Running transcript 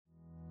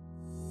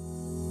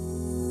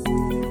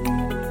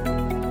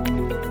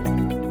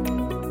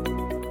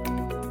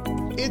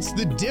It's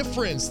the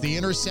difference, the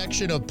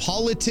intersection of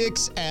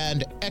politics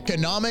and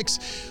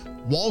economics.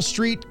 Wall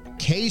Street,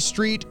 K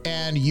Street,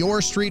 and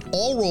your street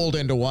all rolled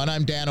into one.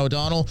 I'm Dan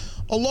O'Donnell.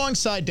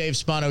 Alongside Dave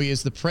Spano, he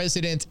is the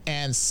president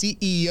and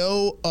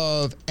CEO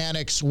of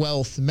Annex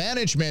Wealth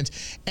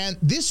Management. And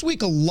this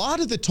week, a lot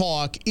of the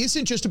talk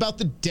isn't just about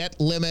the debt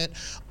limit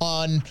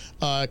on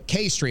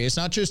K Street. It's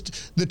not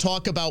just the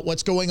talk about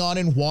what's going on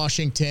in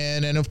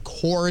Washington. And of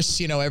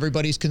course,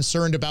 everybody's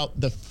concerned about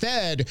the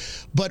Fed.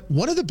 But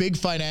one of the big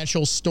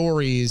financial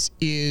stories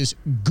is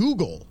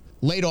Google.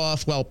 Laid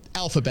off,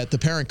 Alphabet, the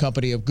parent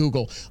company of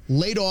Google,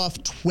 laid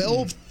off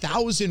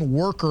 12,000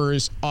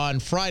 workers on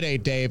Friday,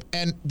 Dave.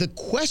 And the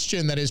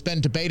question that has been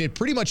debated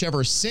pretty much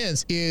ever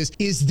since is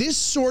this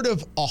sort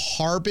of a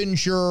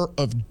harbinger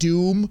of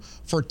doom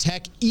for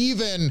tech?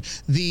 Even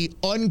the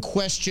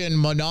unquestioned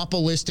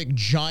monopolistic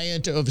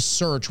giant of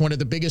search, one of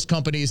the biggest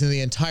companies in the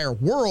entire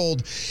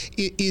world,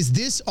 is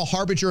this a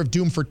harbinger of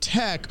doom for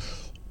tech?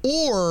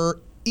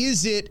 Or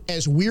is it,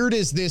 as weird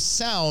as this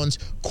sounds,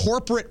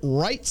 corporate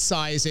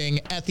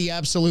right-sizing at the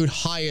absolute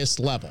highest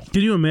level?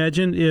 Can you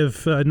imagine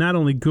if not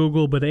only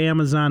Google, but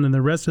Amazon and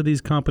the rest of these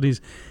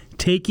companies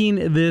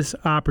taking this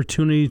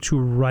opportunity to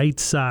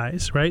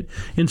right-size, right?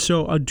 And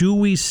so do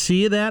we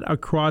see that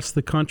across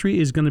the country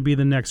is going to be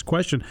the next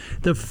question.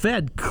 The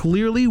Fed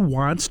clearly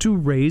wants to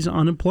raise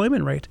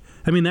unemployment rate.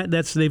 I mean,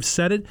 that's they've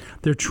said it.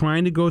 They're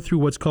trying to go through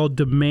what's called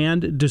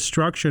demand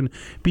destruction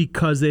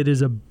because it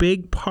is a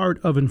big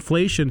part of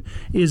inflation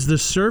is the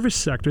service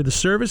sector. The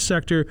service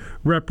sector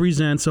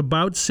represents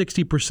about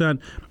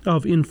 60%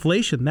 of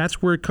inflation.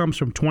 That's where it comes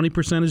from.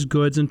 20% is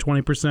goods and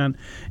 20%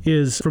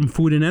 is from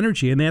food and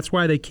energy. And that's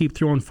why they keep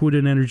throwing food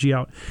and energy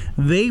out.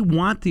 They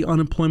want the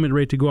unemployment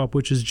rate to go up,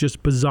 which is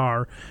just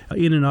bizarre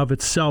in and of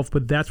itself.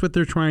 But that's what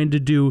they're trying to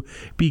do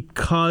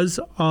because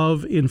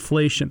of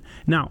inflation.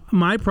 Now,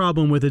 my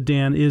problem with it,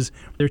 Dan, is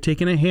they're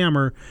taking a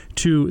hammer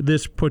to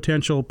this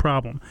potential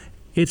problem.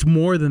 It's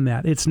more than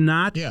that. It's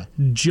not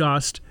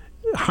just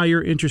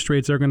higher interest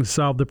rates that are going to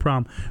solve the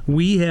problem.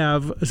 We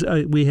have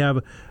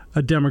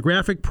a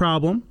demographic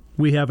problem.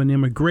 We have an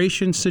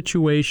immigration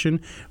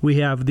situation. We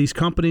have these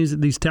companies,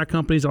 these tech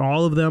companies,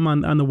 all of them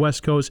on the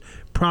West Coast,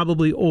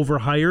 probably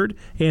overhired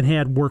and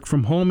had work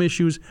from home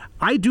issues.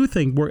 I do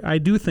think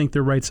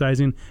they're right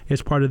sizing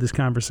as part of this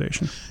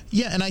conversation.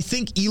 Yeah, and I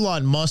think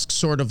Elon Musk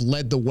sort of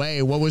led the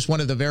way. What was one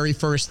of the very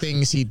first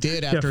things he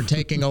did after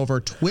taking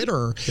over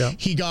Twitter?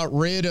 He got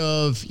rid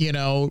of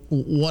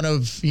one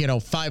of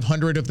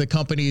 500 of the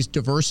company's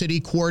diversity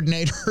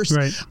coordinators.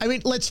 Right. I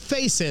mean, let's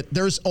face it.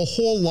 There's a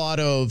whole lot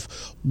of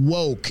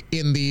woke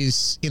in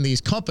these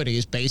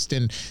companies based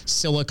in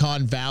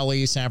Silicon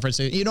Valley, San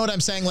Francisco. You know what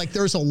I'm saying? Like,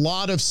 there's a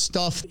lot of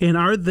stuff. And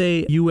are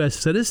they U.S.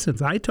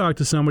 citizens? I talked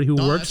to somebody who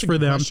works for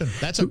them.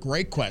 That's a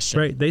great question.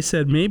 Right. They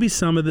said maybe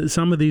some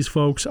of these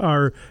folks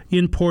are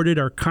imported,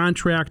 are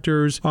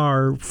contractors,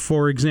 are,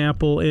 for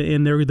example,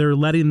 and they're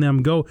letting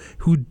them go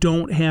who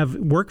don't have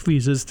work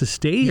visas to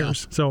stay here.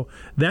 So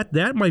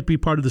that might be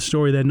part of the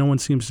story that no one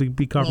seems to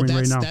be covering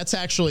right now. That's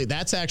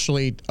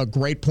actually a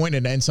great point,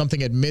 and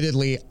something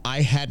admittedly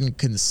I hadn't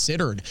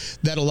considered,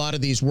 that a lot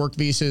of these work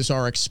visas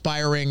are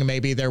expiring.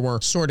 Maybe they were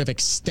sort of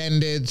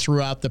extended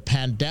throughout the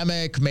pandemic.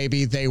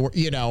 Maybe they were,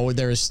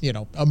 there's,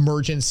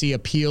 emergency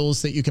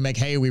appeals that you can make.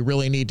 Hey, we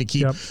really need to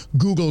keep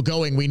Google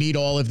going. We need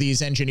all of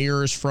these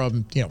engineers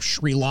from,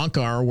 Sri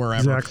Lanka or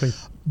wherever. Exactly.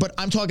 But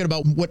I'm talking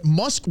about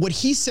what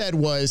he said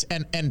was,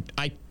 and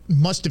I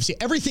must have seen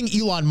everything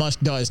Elon Musk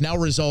does now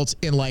results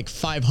in like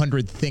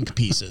 500 think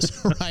pieces,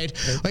 right?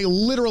 Like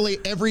literally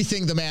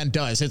everything the man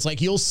does. It's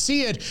like you'll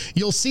see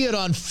it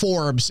on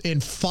Forbes in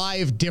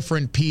 5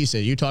 different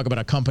pieces. You talk about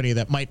a company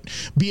that might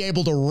be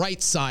able to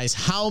right size.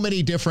 How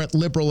many different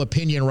liberal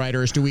opinion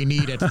writers do we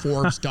need at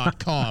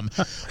Forbes.com?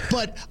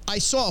 But I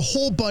saw a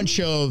whole bunch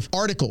of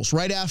articles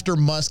right after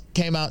Musk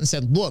came out and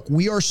said, look,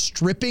 we are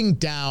stripping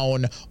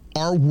down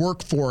our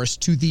workforce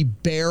to the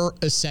bare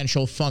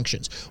essential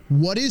functions.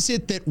 What is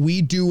it that we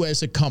do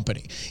as a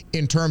company?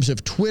 In terms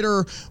of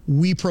Twitter,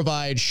 we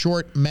provide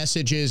short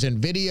messages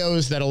and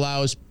videos that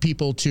allows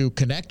people to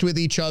connect with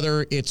each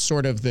other. It's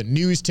sort of the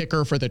news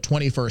ticker for the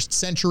 21st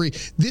century.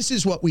 This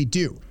is what we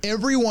do.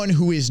 Everyone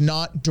who is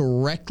not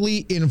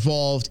directly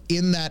involved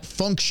in that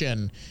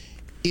function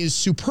is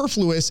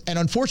superfluous, and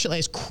unfortunately,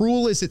 as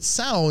cruel as it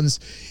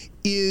sounds,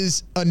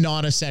 is a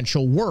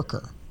non-essential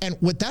worker. And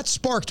what that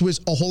sparked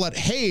was a whole lot,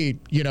 hey,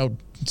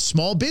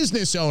 small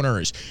business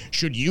owners,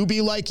 should you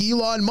be like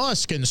Elon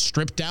Musk and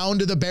strip down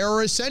to the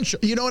bare essential?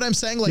 You know what I'm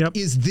saying? Like,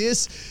 is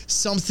this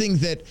something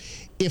that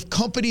if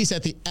companies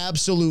at the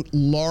absolute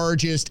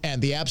largest and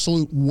the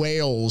absolute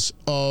whales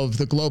of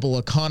the global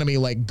economy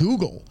like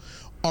Google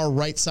are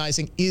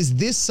right-sizing, is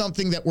this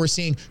something that we're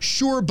seeing,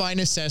 sure, by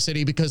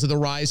necessity because of the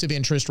rise of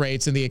interest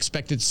rates and the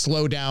expected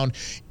slowdown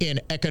in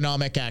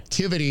economic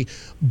activity,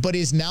 but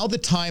is now the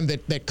time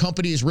that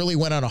companies really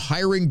went on a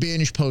hiring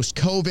binge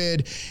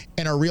post-COVID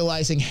and are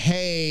realizing,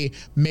 hey,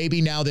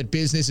 maybe now that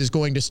business is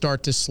going to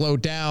start to slow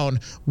down,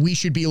 we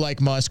should be like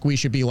Musk, we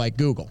should be like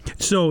Google?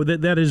 So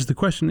that is the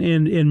question.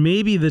 And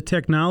maybe the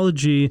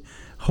technology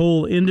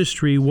whole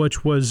industry,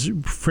 which was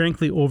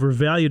frankly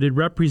overvalued. It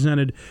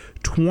represented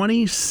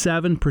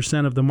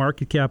 27% of the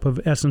market cap of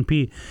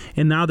S&P,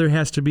 and now there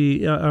has to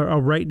be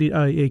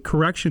a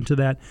correction to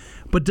that.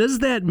 But does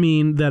that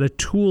mean that a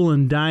tool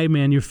and die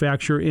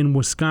manufacturer in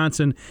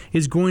Wisconsin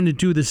is going to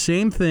do the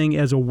same thing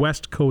as a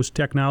West Coast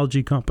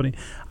technology company?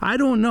 I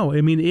don't know. I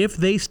mean, if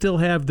they still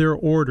have their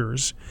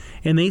orders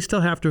and they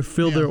still have to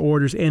fill their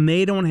orders and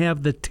they don't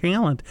have the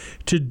talent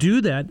to do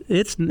that,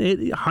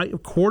 a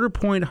quarter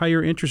point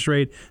higher interest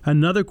rate,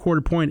 another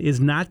quarter point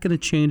is not going to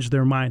change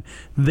their mind.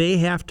 They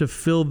have to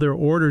fill their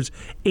orders.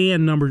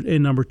 And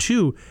number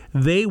two,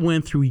 they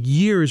went through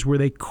years where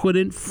they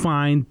couldn't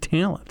find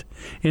talent.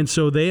 And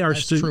so they are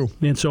true.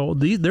 And so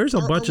there's a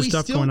bunch of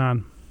stuff going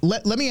on.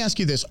 Let me ask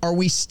you this. Are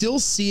we still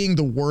seeing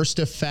the worst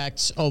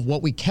effects of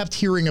what we kept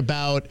hearing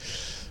about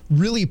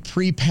really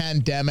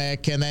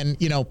pre-pandemic, and then,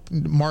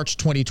 March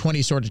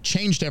 2020 sort of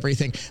changed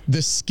everything,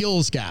 the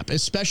skills gap,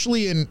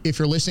 especially if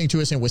you're listening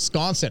to us in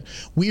Wisconsin?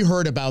 We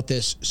heard about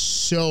this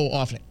so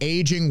often.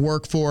 Aging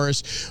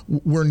workforce,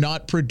 we're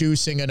not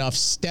producing enough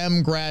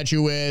STEM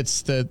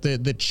graduates,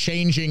 the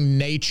changing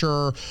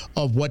nature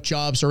of what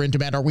jobs are in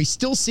demand. Are we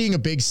still seeing a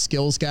big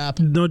skills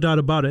gap? No doubt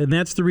about it. And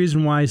that's the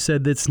reason why I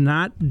said it's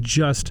not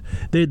just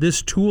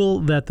this tool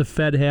that the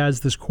Fed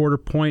has, this quarter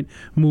point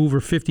move or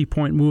 50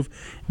 point move,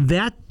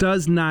 that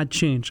does not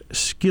change.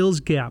 Skills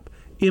gap,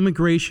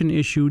 immigration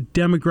issue,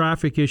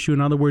 demographic issue.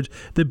 In other words,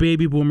 the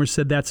baby boomers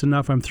said that's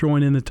enough, I'm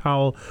throwing in the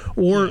towel,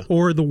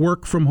 or the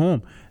work from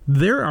home.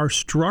 There are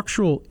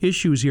structural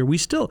issues here.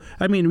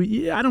 I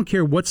don't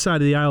care what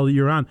side of the aisle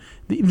you're on.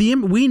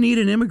 We need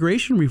an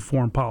immigration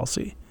reform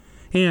policy.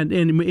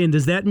 And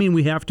does that mean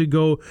we have to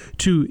go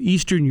to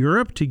Eastern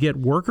Europe to get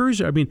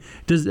workers?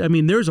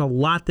 There's a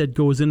lot that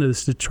goes into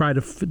this to try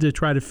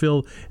to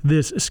fill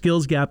this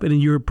skills gap,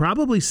 and you're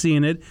probably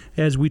seeing it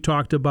as we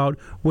talked about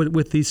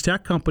with these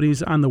tech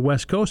companies on the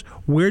West Coast.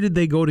 Where did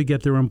they go to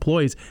get their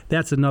employees?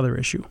 That's another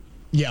issue.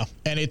 Yeah,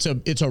 and it's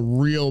a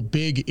real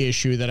big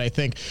issue that I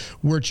think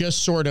we're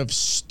just sort of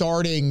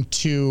starting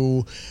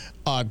to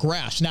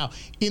grasp. Now,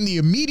 in the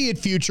immediate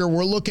future,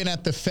 we're looking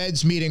at the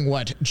Fed's meeting,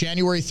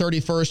 January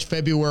 31st,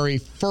 February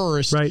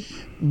 1st. Right.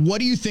 What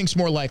do you think's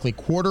more likely,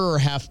 quarter or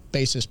half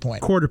basis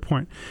point? Quarter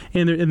point.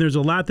 And there's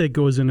a lot that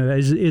goes into that.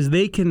 Is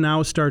they can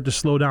now start to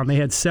slow down. They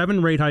had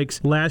 7 rate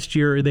hikes last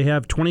year. They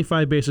have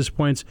 25 basis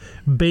points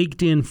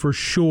baked in for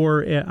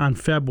sure on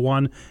Feb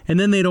 1. And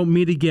then they don't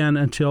meet again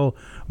until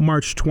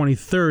March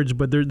 23rd.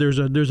 But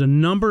there's a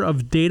number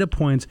of data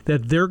points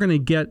that they're going to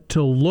get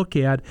to look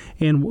at.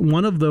 And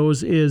one of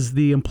those is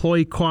the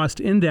employee cost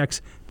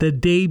index the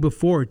day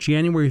before,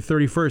 January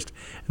 31st,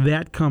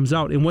 that comes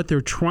out. And what they're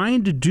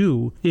trying to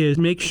do is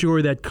make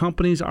sure that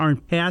companies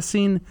aren't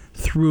passing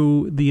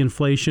through the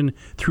inflation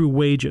through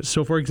wages.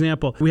 So, for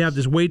example, we have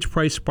this wage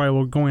price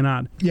spiral going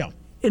on. Yeah.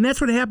 And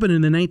that's what happened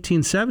in the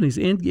 1970s,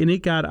 and it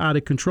got out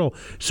of control.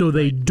 So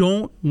they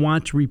don't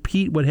want to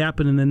repeat what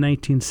happened in the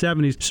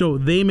 1970s. So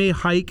they may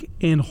hike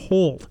and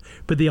hold.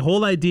 But the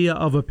whole idea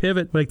of a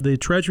pivot, like the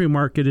Treasury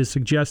market is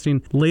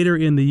suggesting later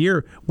in the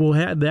year,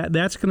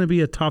 that's going to be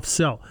a tough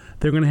sell.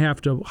 They're going to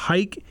have to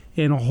hike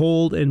and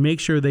hold and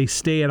make sure they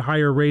stay at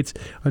higher rates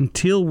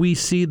until we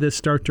see this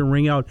start to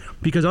ring out.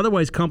 Because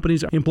otherwise,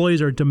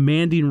 employees are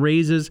demanding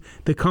raises.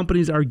 The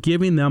companies are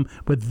giving them,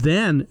 but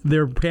then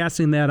they're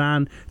passing that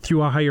on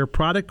through a higher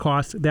product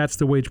cost. That's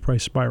the wage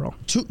price spiral.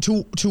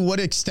 To what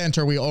extent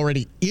are we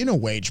already in a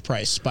wage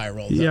price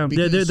spiral, though?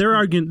 Yeah, they're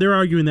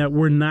arguing that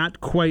we're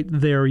not quite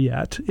there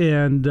yet,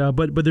 and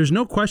but there's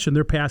no question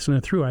they're passing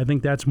it through. I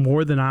think that's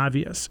more than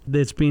obvious that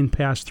it's being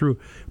passed through.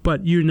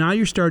 But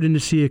you're starting to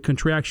see a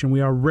contraction.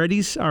 We already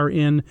are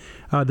in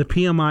the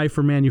PMI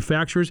for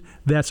manufacturers.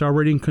 That's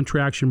already in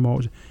contraction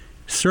mode.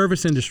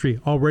 Service industry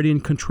already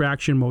in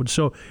contraction mode.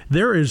 So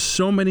there is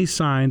so many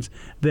signs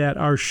that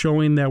are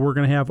showing that we're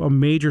going to have a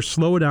major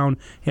slowdown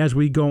as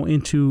we go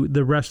into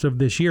the rest of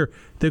this year.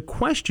 The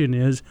question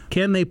is,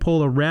 can they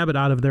pull a rabbit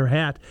out of their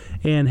hat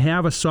and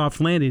have a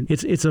soft landing?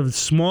 It's a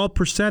small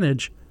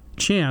percentage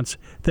chance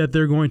that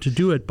they're going to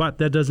do it, but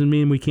that doesn't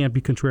mean we can't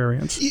be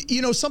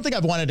contrarians. Something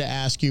I've wanted to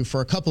ask you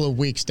for a couple of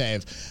weeks,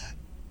 Dave.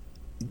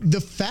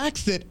 The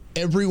fact that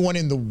everyone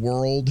in the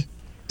world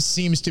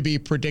seems to be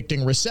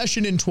predicting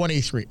recession in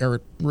 23 or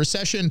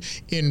recession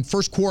in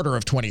first quarter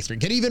of 23.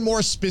 Get even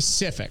more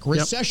specific.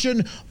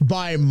 Recession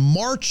by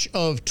March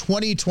of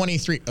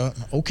 2023.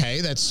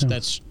 Okay,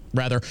 that's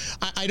rather.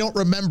 I don't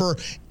remember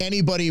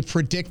anybody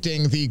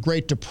predicting the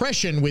Great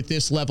Depression with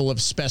this level of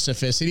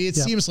specificity. It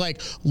seems like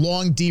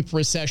long, deep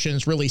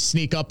recessions really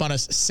sneak up on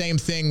us. Same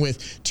thing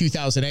with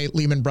 2008,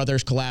 Lehman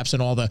Brothers collapse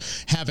and all the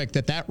havoc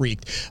that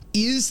wreaked.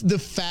 Is the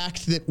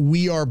fact that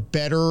we are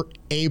better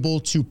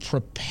able to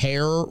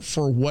prepare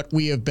for what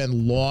we have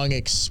been long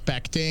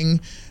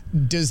expecting,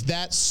 does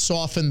that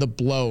soften the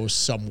blow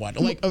somewhat?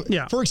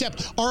 For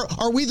example,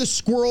 are we the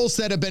squirrels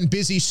that have been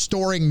busy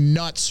storing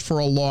nuts for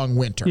a long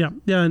winter? Yeah,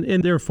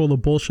 and they're full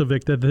of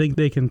Bolshevik that they think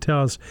they can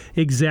tell us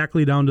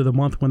exactly down to the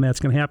month when that's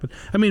going to happen.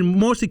 I mean,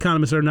 most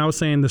economists are now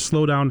saying the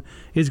slowdown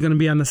is going to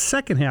be on the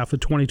second half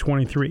of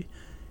 2023.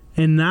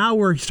 And now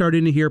we're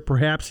starting to hear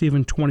perhaps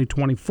even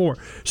 2024.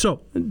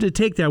 So to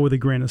take that with a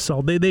grain of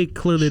salt, they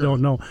clearly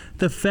don't know.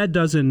 The Fed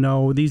doesn't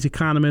know. These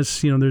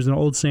economists, there's an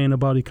old saying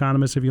about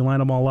economists, if you line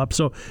them all up.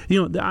 So,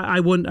 I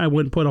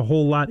wouldn't put a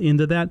whole lot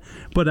into that.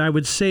 But I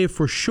would say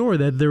for sure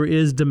that there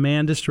is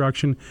demand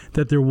destruction,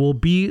 that there will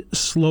be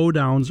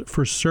slowdowns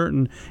for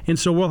certain. And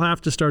so we'll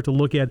have to start to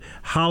look at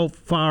how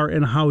far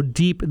and how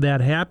deep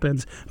that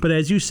happens. But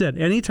as you said,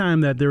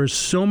 anytime that there are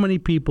so many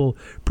people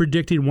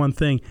predicting one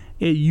thing,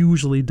 it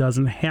usually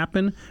doesn't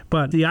happen,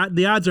 but the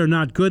odds are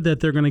not good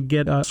that they're going to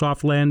get a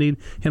soft landing.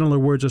 In other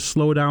words, a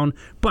slowdown.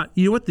 But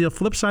you know what the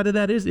flip side of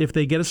that is? If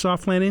they get a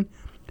soft landing,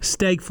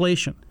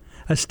 stagflation.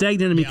 A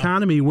stagnant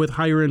economy with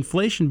higher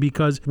inflation,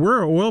 because where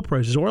are oil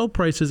prices? Oil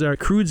prices are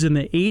crude's in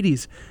the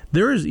 80s.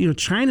 There is,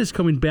 China's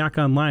coming back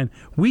online.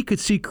 We could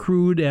see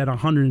crude at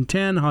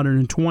 110,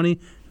 120.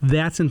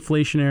 That's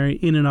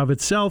inflationary in and of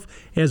itself,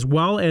 as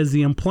well as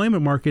the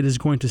employment market is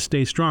going to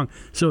stay strong.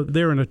 So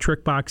they're in a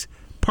trick box,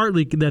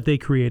 partly that they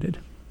created.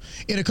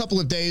 In a couple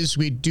of days,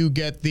 we do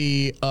get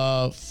the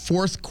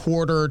fourth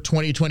quarter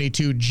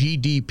 2022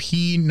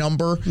 GDP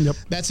number. Yep.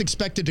 That's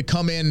expected to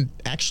come in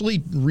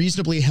actually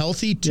reasonably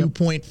healthy,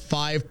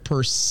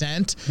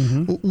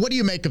 2.5%. What do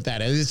you make of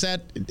that? Is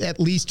that at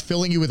least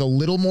filling you with a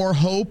little more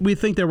hope? We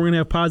think that we're going to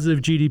have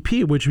positive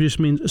GDP, which just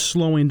means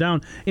slowing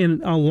down.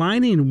 And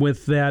aligning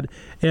with that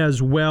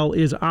as well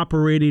is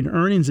operating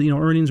earnings.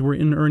 Earnings, we're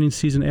in earnings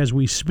season as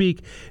we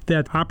speak,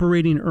 that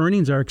operating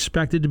earnings are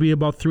expected to be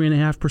about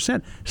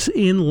 3.5%.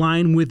 In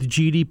line with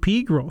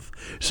GDP growth.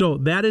 So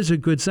that is a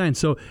good sign.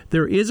 So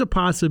there is a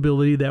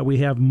possibility that we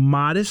have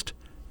modest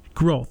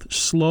growth,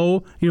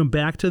 slow,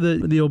 back to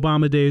the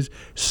Obama days,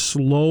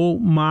 slow,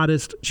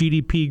 modest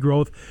GDP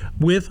growth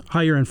with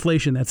higher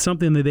inflation. That's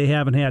something that they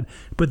haven't had.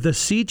 But the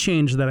sea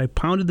change that I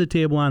pounded the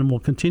table on and will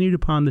continue to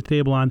pound the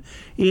table on,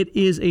 it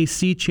is a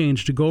sea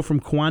change to go from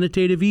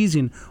quantitative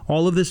easing,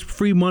 all of this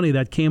free money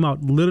that came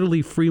out,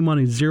 literally free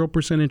money,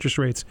 0% interest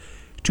rates,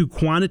 to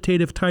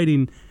quantitative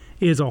tightening.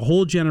 Is a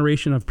whole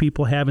generation of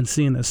people haven't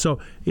seen this. So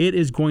it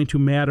is going to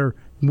matter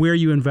where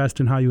you invest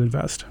and how you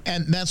invest.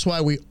 And that's why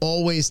we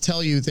always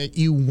tell you that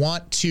you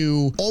want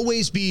to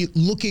always be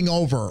looking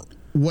over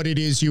what it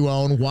is you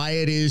own, why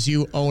it is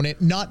you own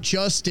it, not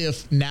just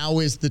if now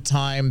is the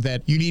time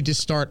that you need to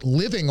start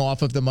living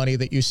off of the money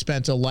that you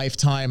spent a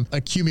lifetime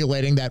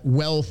accumulating, that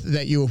wealth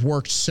that you have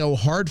worked so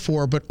hard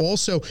for, but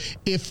also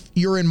if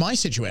you're in my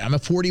situation. I'm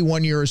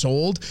 41 years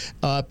old.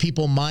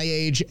 People my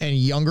age and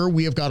younger,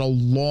 we have got a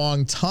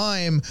long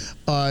time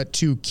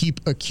to keep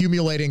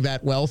accumulating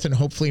that wealth and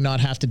hopefully not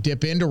have to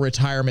dip into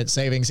retirement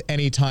savings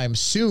anytime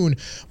soon.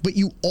 But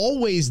you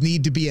always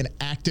need to be an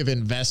active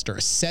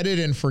investor. Set it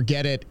and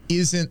forget it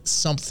isn't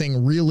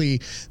something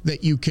really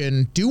that you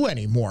can do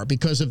anymore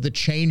because of the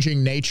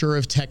changing nature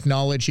of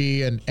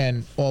technology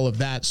and all of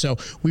that. So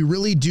we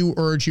really do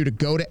urge you to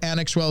go to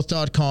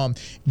annexwealth.com,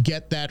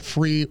 get that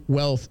free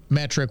wealth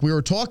metric. We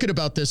were talking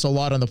about this a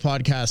lot on the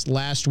podcast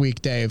last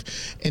week, Dave.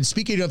 And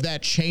speaking of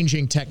that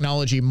changing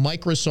technology,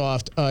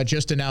 Microsoft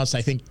just announced,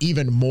 I think,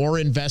 even more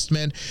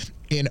investment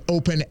in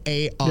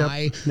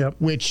OpenAI,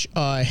 which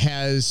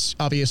has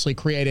obviously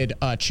created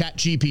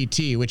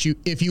ChatGPT, which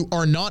if you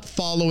are not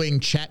following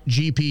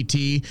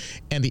ChatGPT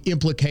and the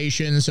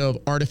implications of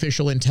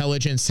artificial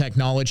intelligence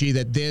technology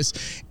that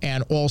this,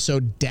 and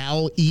also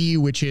DALL-E,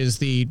 which is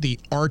the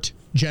art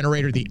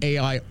generator, the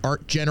AI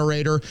art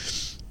generator,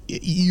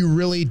 you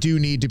really do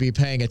need to be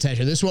paying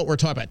attention. This is what we're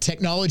talking about.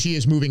 Technology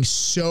is moving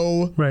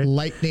so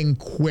lightning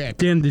quick.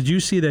 Dan, did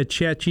you see that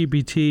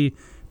ChatGPT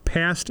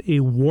passed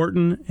a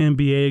Wharton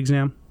MBA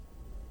exam?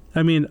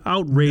 I mean,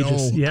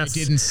 outrageous. No, yes. I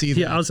didn't see that.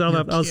 Yeah,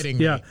 You're kidding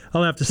me.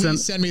 I'll have to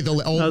send me the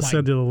link. I'll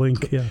send you the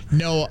link. Yeah.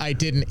 No, I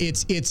didn't.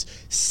 It's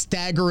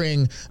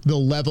staggering the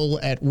level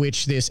at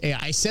which this AI.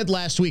 I said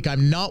last week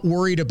I'm not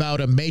worried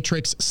about a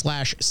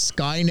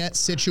Matrix/Skynet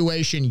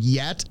situation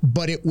yet,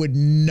 but it would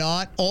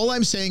not. All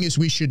I'm saying is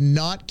we should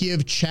not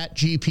give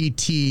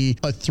ChatGPT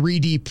a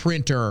 3D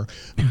printer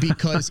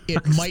because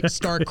it might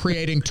start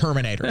creating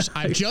Terminators.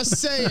 I'm just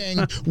saying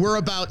we're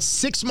about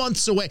 6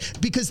 months away,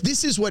 because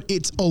this is what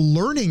it's a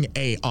learning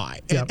AI.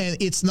 And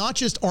it's not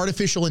just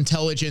artificial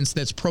intelligence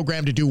that's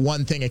programmed to do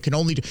one thing. It can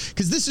only do,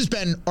 because this has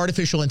been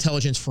artificial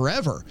intelligence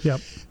forever.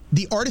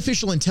 The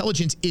artificial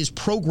intelligence is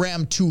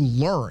programmed to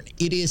learn.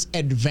 It is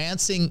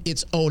advancing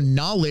its own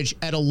knowledge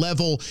at a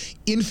level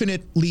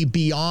infinitely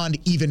beyond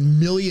even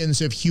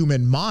millions of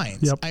human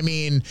minds. I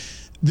mean,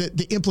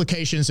 the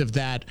implications of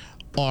that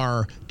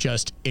are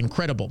just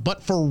incredible.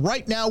 But for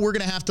right now, we're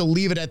going to have to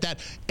leave it at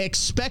that.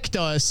 Expect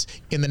us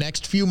in the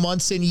next few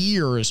months and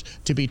years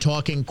to be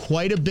talking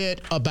quite a bit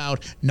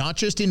about not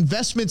just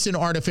investments in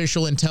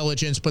artificial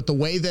intelligence, but the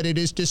way that it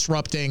is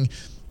disrupting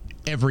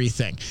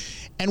everything.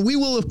 And we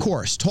will, of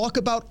course, talk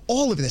about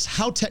all of this,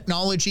 how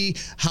technology,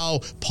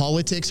 how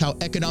politics, how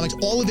economics,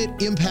 all of it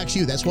impacts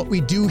you. That's what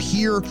we do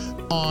here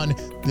on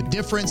The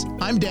Difference.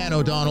 I'm Dan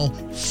O'Donnell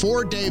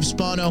for Dave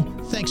Spano.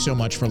 Thanks so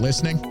much for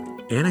listening.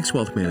 Annex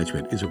Wealth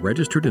Management is a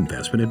registered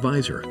investment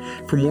advisor.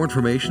 For more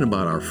information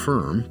about our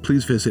firm,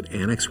 please visit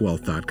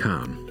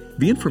annexwealth.com.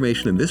 The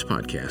information in this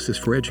podcast is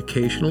for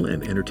educational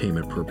and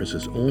entertainment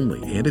purposes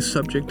only and is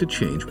subject to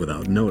change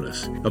without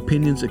notice.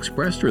 Opinions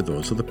expressed are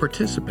those of the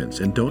participants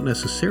and don't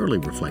necessarily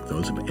reflect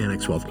those of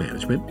Annex Wealth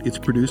Management, its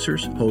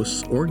producers,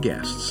 hosts, or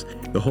guests.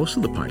 The host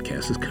of the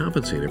podcast is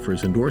compensated for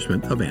his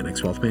endorsement of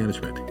Annex Wealth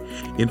Management.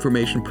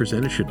 Information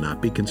presented should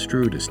not be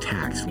construed as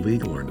tax,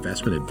 legal, or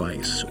investment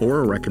advice, or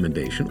a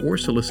recommendation or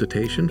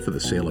solicitation for the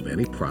sale of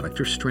any product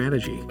or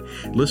strategy.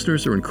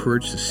 Listeners are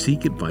encouraged to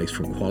seek advice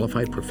from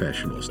qualified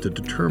professionals to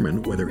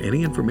determine whether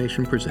any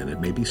information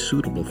presented may be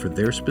suitable for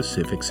their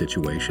specific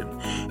situation.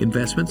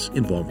 Investments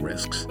involve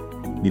risks.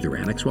 Neither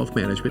Annex Wealth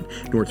Management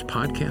nor its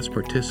podcast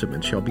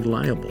participants shall be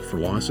liable for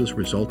losses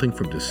resulting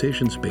from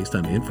decisions based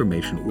on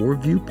information or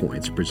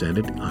viewpoints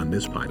presented on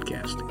this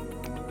podcast.